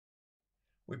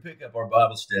We pick up our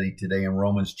Bible study today in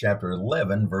Romans chapter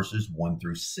 11, verses 1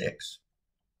 through 6.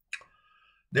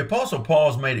 The Apostle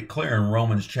Paul has made it clear in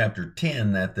Romans chapter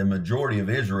 10 that the majority of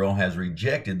Israel has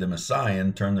rejected the Messiah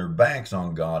and turned their backs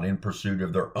on God in pursuit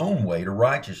of their own way to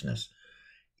righteousness,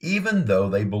 even though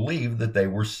they believed that they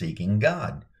were seeking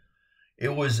God.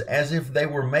 It was as if they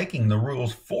were making the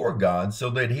rules for God so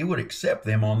that he would accept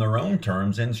them on their own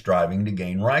terms in striving to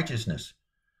gain righteousness.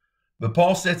 But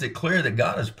Paul sets it clear that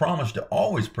God has promised to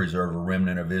always preserve a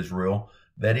remnant of Israel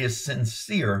that is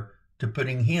sincere to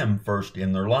putting him first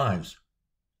in their lives.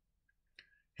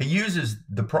 He uses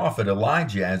the prophet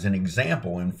Elijah as an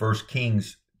example in 1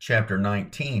 Kings chapter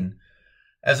 19,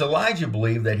 as Elijah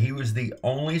believed that he was the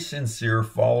only sincere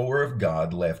follower of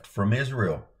God left from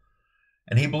Israel.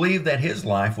 And he believed that his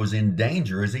life was in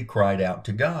danger as he cried out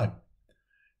to God.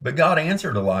 But God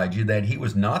answered Elijah that he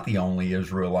was not the only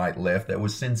Israelite left that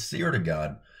was sincere to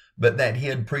God, but that he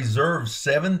had preserved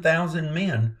 7,000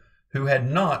 men who had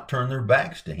not turned their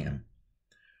backs to him.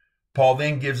 Paul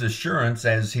then gives assurance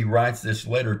as he writes this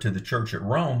letter to the church at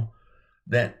Rome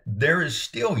that there is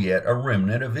still yet a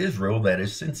remnant of Israel that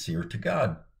is sincere to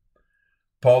God.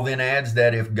 Paul then adds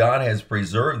that if God has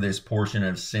preserved this portion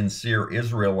of sincere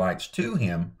Israelites to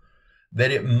him,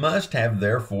 that it must have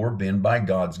therefore been by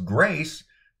God's grace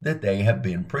that they have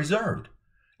been preserved,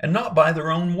 and not by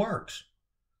their own works.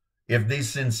 If these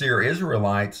sincere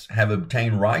Israelites have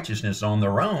obtained righteousness on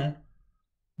their own,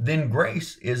 then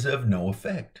grace is of no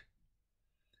effect.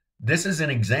 This is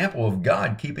an example of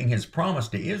God keeping his promise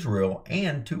to Israel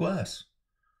and to us.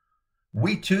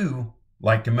 We too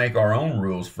like to make our own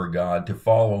rules for God to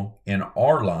follow in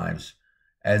our lives,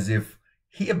 as if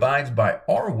he abides by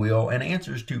our will and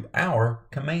answers to our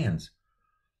commands.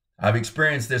 I've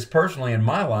experienced this personally in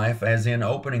my life, as in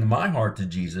opening my heart to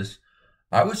Jesus,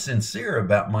 I was sincere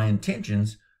about my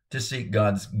intentions to seek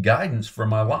God's guidance for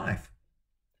my life.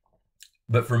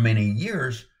 But for many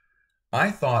years, I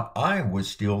thought I was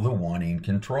still the one in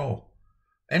control.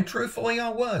 And truthfully, I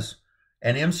was,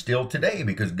 and am still today,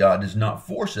 because God does not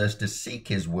force us to seek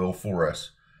his will for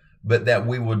us, but that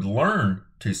we would learn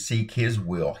to seek his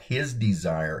will, his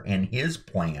desire, and his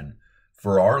plan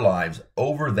for our lives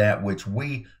over that which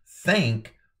we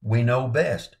think we know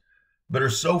best, but are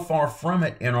so far from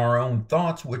it in our own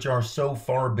thoughts, which are so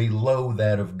far below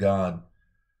that of God.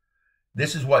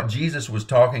 This is what Jesus was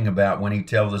talking about when he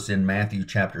tells us in Matthew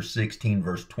chapter 16,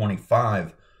 verse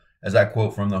 25, as I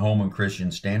quote from the Holman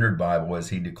Christian Standard Bible, as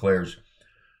he declares,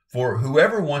 "For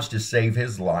whoever wants to save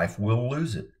his life will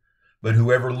lose it, but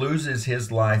whoever loses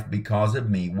his life because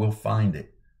of me will find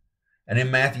it." And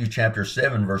in Matthew chapter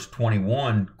 7, verse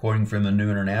 21, quoting from the New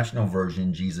International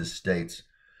Version, Jesus states,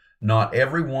 "Not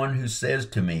everyone who says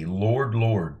to me, 'Lord,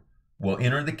 Lord,' will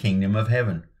enter the kingdom of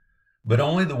heaven, but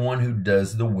only the one who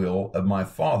does the will of my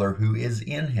Father who is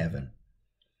in heaven."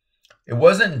 It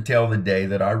wasn't until the day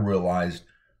that I realized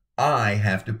I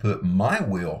have to put my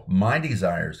will, my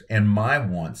desires, and my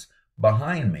wants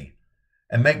behind me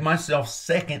and make myself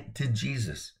second to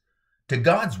Jesus, to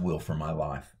God's will for my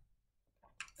life.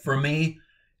 For me,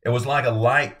 it was like a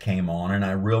light came on and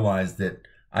I realized that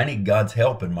I need God's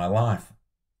help in my life.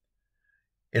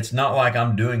 It's not like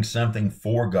I'm doing something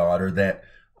for God or that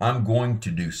I'm going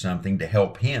to do something to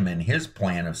help him in his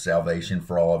plan of salvation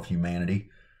for all of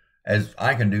humanity, as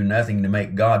I can do nothing to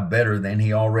make God better than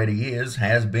he already is,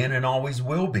 has been, and always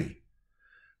will be.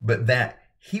 But that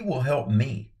he will help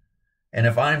me. And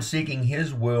if I'm seeking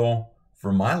his will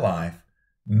for my life,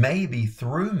 maybe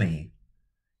through me,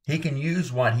 he can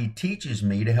use what he teaches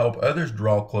me to help others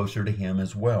draw closer to him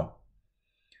as well.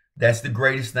 That's the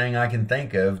greatest thing I can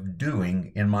think of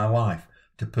doing in my life,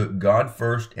 to put God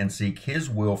first and seek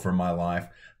his will for my life,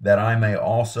 that I may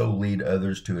also lead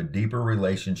others to a deeper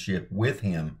relationship with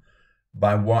him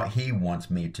by what he wants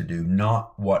me to do,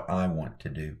 not what I want to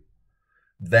do.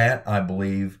 That, I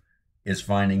believe, is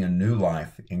finding a new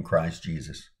life in Christ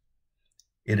Jesus.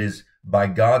 It is by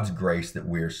God's grace that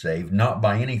we are saved, not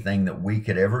by anything that we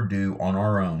could ever do on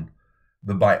our own,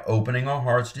 but by opening our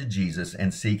hearts to Jesus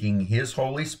and seeking his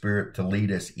Holy Spirit to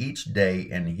lead us each day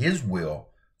in his will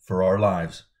for our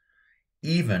lives,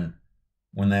 even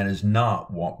when that is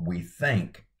not what we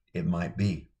think it might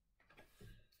be.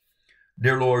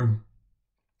 Dear Lord,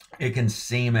 it can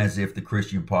seem as if the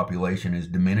Christian population is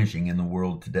diminishing in the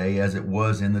world today, as it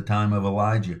was in the time of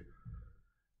Elijah.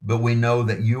 But we know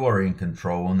that you are in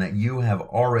control and that you have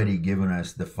already given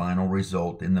us the final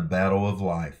result in the battle of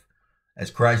life,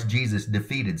 as Christ Jesus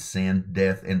defeated sin,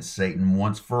 death, and Satan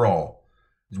once for all,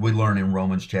 as we learn in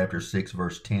Romans chapter 6,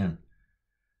 verse 10.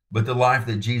 But the life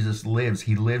that Jesus lives,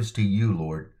 he lives to you,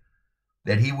 Lord.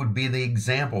 that he would be the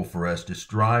example for us to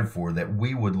strive for, that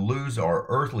we would lose our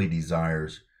earthly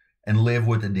desires and live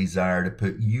with a desire to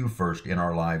put you first in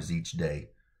our lives each day.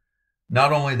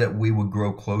 Not only that we would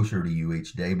grow closer to you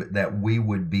each day, but that we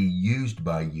would be used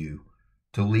by you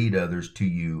to lead others to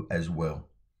you as well.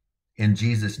 In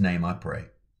Jesus' name I pray.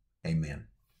 Amen.